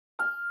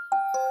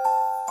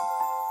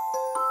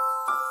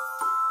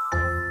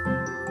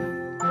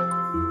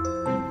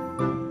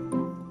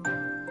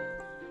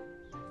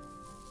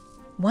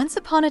Once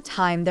upon a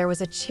time, there was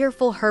a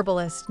cheerful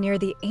herbalist near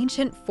the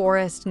ancient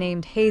forest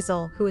named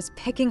Hazel who was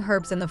picking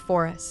herbs in the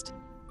forest.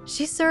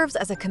 She serves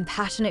as a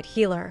compassionate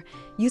healer,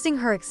 using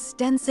her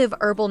extensive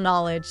herbal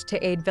knowledge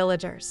to aid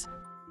villagers.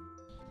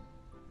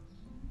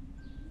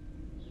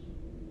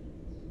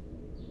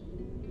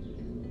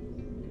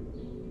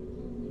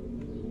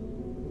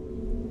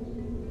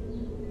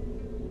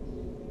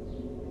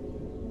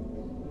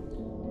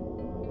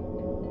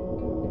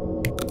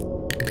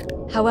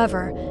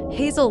 However,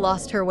 Hazel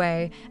lost her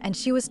way, and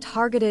she was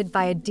targeted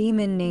by a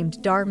demon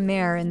named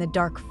DARKMARE in the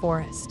dark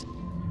forest.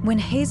 When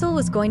Hazel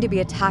was going to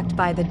be attacked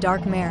by the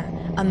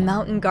DARKMARE, a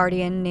mountain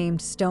guardian named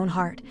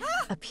STONEHEARD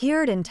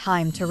appeared in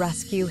time to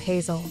rescue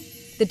Hazel.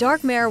 The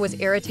DARKMARE was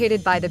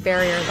irritated by the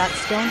barrier that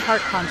STONEHEARD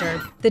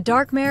conjured. The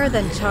DARKMARE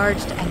then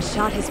charged and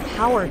shot his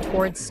power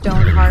towards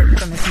STONEHEARD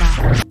from his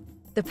mouth.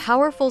 The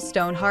powerful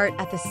STONEHEARD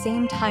at the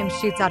same time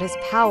shoots out his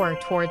power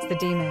towards the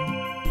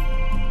demon.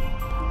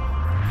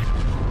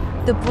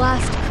 The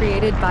blast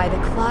created by the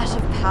clash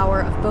of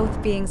power of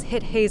both beings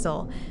hit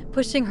Hazel,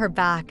 pushing her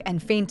back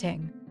and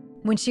fainting.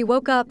 When she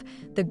woke up,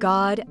 the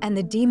god and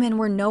the demon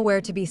were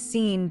nowhere to be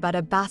seen but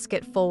a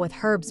basket full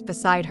with herbs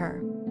beside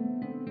her.